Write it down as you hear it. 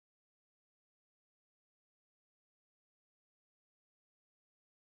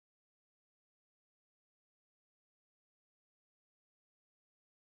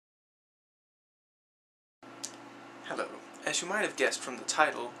As you might have guessed from the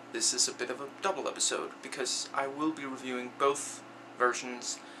title, this is a bit of a double episode, because I will be reviewing both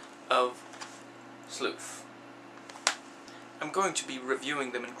versions of Sleuth. I'm going to be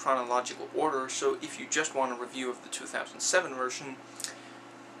reviewing them in chronological order, so if you just want a review of the 2007 version,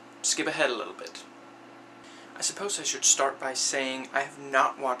 skip ahead a little bit. I suppose I should start by saying I have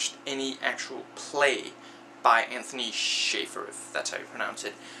not watched any actual play by Anthony Shaffer, if that's how you pronounce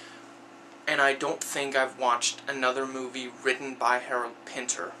it. And I don't think I've watched another movie written by Harold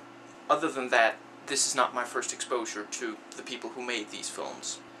Pinter. Other than that, this is not my first exposure to the people who made these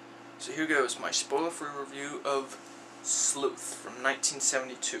films. So here goes my spoiler-free review of Sleuth from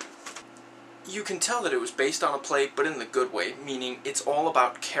 1972. You can tell that it was based on a play, but in the good way, meaning it's all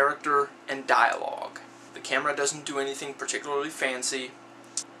about character and dialogue. The camera doesn't do anything particularly fancy.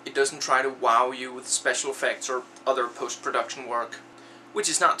 It doesn't try to wow you with special effects or other post-production work. Which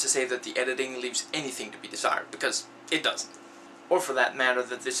is not to say that the editing leaves anything to be desired, because it doesn't. Or for that matter,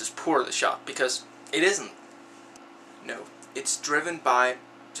 that this is poorly shot, because it isn't. No, it's driven by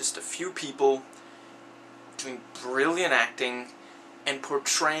just a few people doing brilliant acting and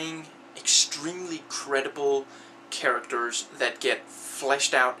portraying extremely credible characters that get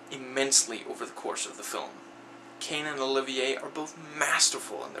fleshed out immensely over the course of the film. Kane and Olivier are both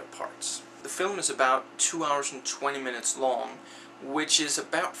masterful in their parts. The film is about 2 hours and 20 minutes long, which is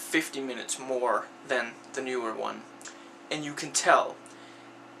about 50 minutes more than the newer one. And you can tell,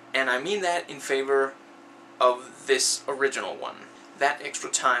 and I mean that in favor of this original one. That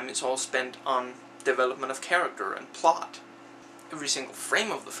extra time is all spent on development of character and plot. Every single frame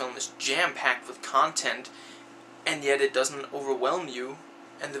of the film is jam-packed with content, and yet it doesn't overwhelm you,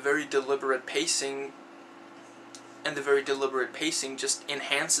 and the very deliberate pacing just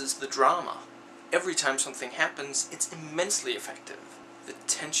enhances the drama. Every time something happens, it's immensely effective. The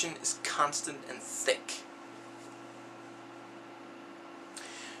tension is constant and thick.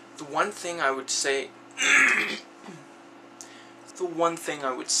 The one thing I would say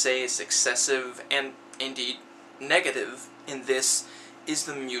is excessive and indeed negative in this is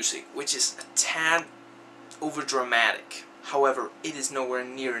the music, which is a tad overdramatic. However, it is nowhere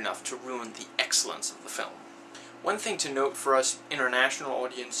near enough to ruin the excellence of the film. One thing to note for us international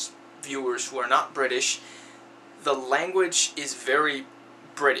audience viewers who are not British, the language is very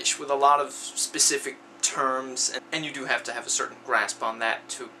British with a lot of specific terms, and you do have to have a certain grasp on that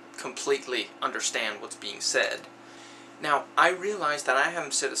to completely understand what's being said. Now, I realize that I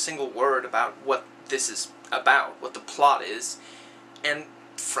haven't said a single word about what this is about, what the plot is, and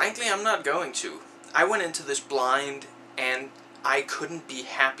frankly, I'm not going to. I went into this blind, and I couldn't be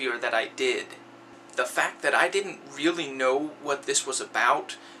happier that I did. The fact that I didn't really know what this was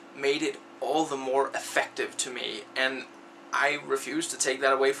about made it all the more effective to me, and I refuse to take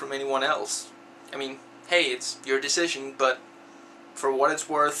that away from anyone else. I mean, hey, it's your decision, but for what it's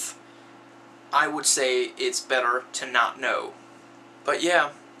worth, I would say it's better to not know. But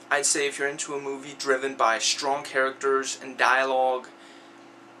yeah, I'd say if you're into a movie driven by strong characters and dialogue,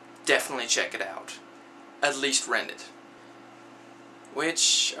 definitely check it out. At least rent it.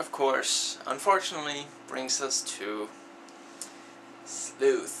 Which, of course, unfortunately, brings us to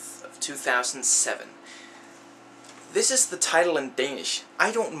Sleuth of 2007. This is the title in Danish.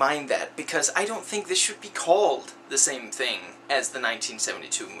 I don't mind that, because I don't think this should be called the same thing as the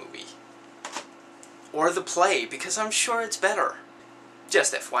 1972 movie. Or the play, because I'm sure it's better.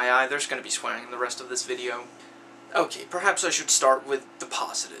 Just FYI, there's going to be swearing in the rest of this video. Okay, perhaps I should start with the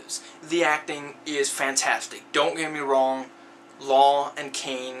positives. The acting is fantastic. Don't get me wrong, Law and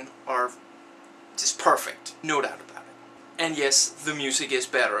Kane are just perfect. No doubt about it. And yes, the music is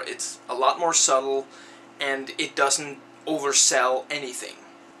better. It's a lot more subtle, and it doesn't oversell anything.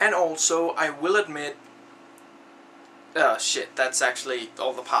 And also, I will admit... that's actually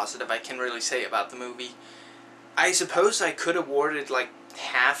all the positive I can really say about the movie. I suppose I could award it like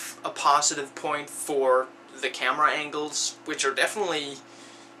half a positive point for the camera angles, which are definitely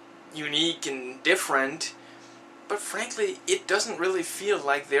unique and different, but frankly, it doesn't really feel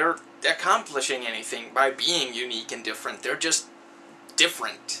like they're accomplishing anything by being unique and different. They're just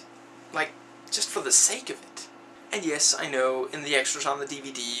different. Like, just for the sake of it. And yes, I know, in the extras on the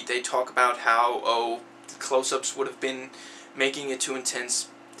DVD, they talk about how, oh, the close-ups would have been making it too intense.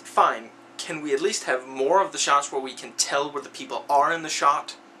 Fine. Can we at least have more of the shots where we can tell where the people are in the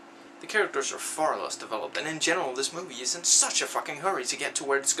shot? The characters are far less developed, and in general, this movie is in such a fucking hurry to get to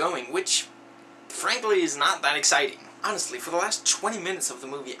where it's going, which, frankly, is not that exciting. Honestly, for the last 20 minutes of the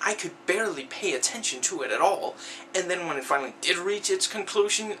movie, I could barely pay attention to it at all, and then when it finally did reach its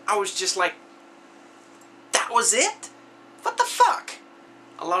conclusion, I was just like, that was it? What the fuck?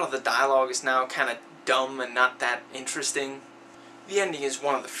 A lot of the dialogue is now kind of dumb and not that interesting. The ending is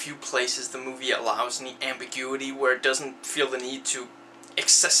one of the few places the movie allows any ambiguity where it doesn't feel the need to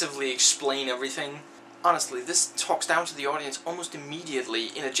excessively explain everything. Honestly, this talks down to the audience almost immediately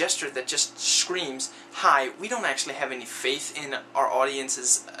in a gesture that just screams, "Hi, we don't actually have any faith in our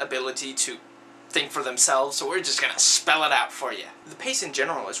audience's ability to think for themselves, so we're just gonna spell it out for you." The pace in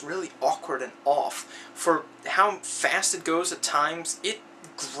general is really awkward and off. For how fast it goes at times, it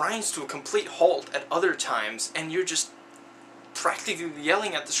grinds to a complete halt at other times, and you're just practically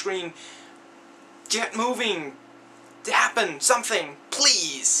yelling at the screen, "Get moving! Happen! Something!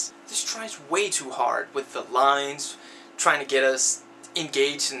 Please!" This tries way too hard with the lines, trying to get us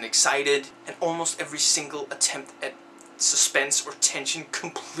engaged and excited, and almost every single attempt at suspense or tension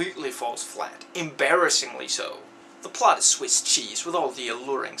completely falls flat, embarrassingly so. The plot is Swiss cheese with all the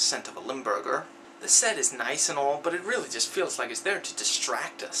alluring scent of a Limburger. The set is nice and all, but it really just feels like it's there to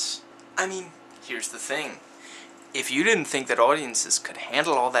distract us. I mean, here's the thing. If you didn't think that audiences could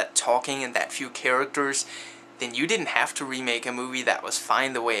handle all that talking and that few characters, then you didn't have to remake a movie that was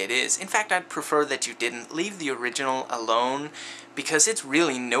fine the way it is. In fact, I'd prefer that you didn't. Leave the original alone, because it's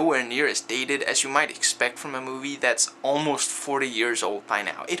really nowhere near as dated as you might expect from a movie that's almost 40 years old by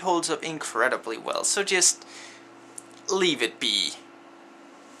now. It holds up incredibly well, so just leave it be.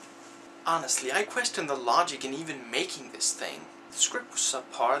 Honestly, I question the logic in even making this thing. The script was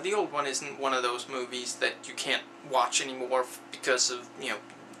subpar. The old one isn't one of those movies that you can't watch anymore because of,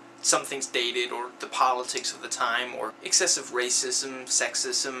 something's dated, or the politics of the time, or excessive racism,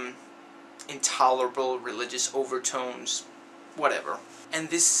 sexism, intolerable religious overtones, whatever.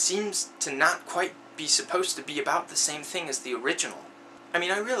 And this seems to not quite be supposed to be about the same thing as the original. I mean,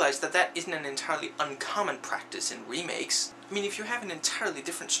 I realize that that isn't an entirely uncommon practice in remakes. I mean, if you have an entirely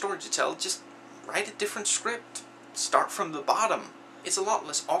different story to tell, just write a different script. Start from the bottom. It's a lot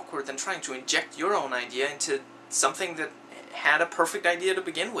less awkward than trying to inject your own idea into something that had a perfect idea to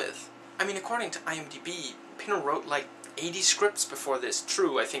begin with. I mean, according to IMDb, Pinner wrote like 80 scripts before this.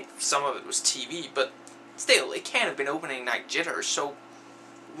 True, I think some of it was TV, but still, it can't have been opening night jitters, so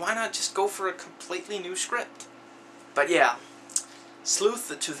why not just go for a completely new script? But yeah, Sleuth,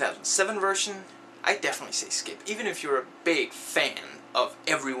 the 2007 version, I definitely say skip, even if you're a big fan of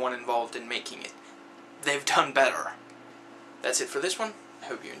everyone involved in making it. They've done better. That's it for this one. I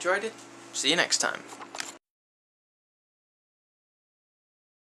hope you enjoyed it. See you next time.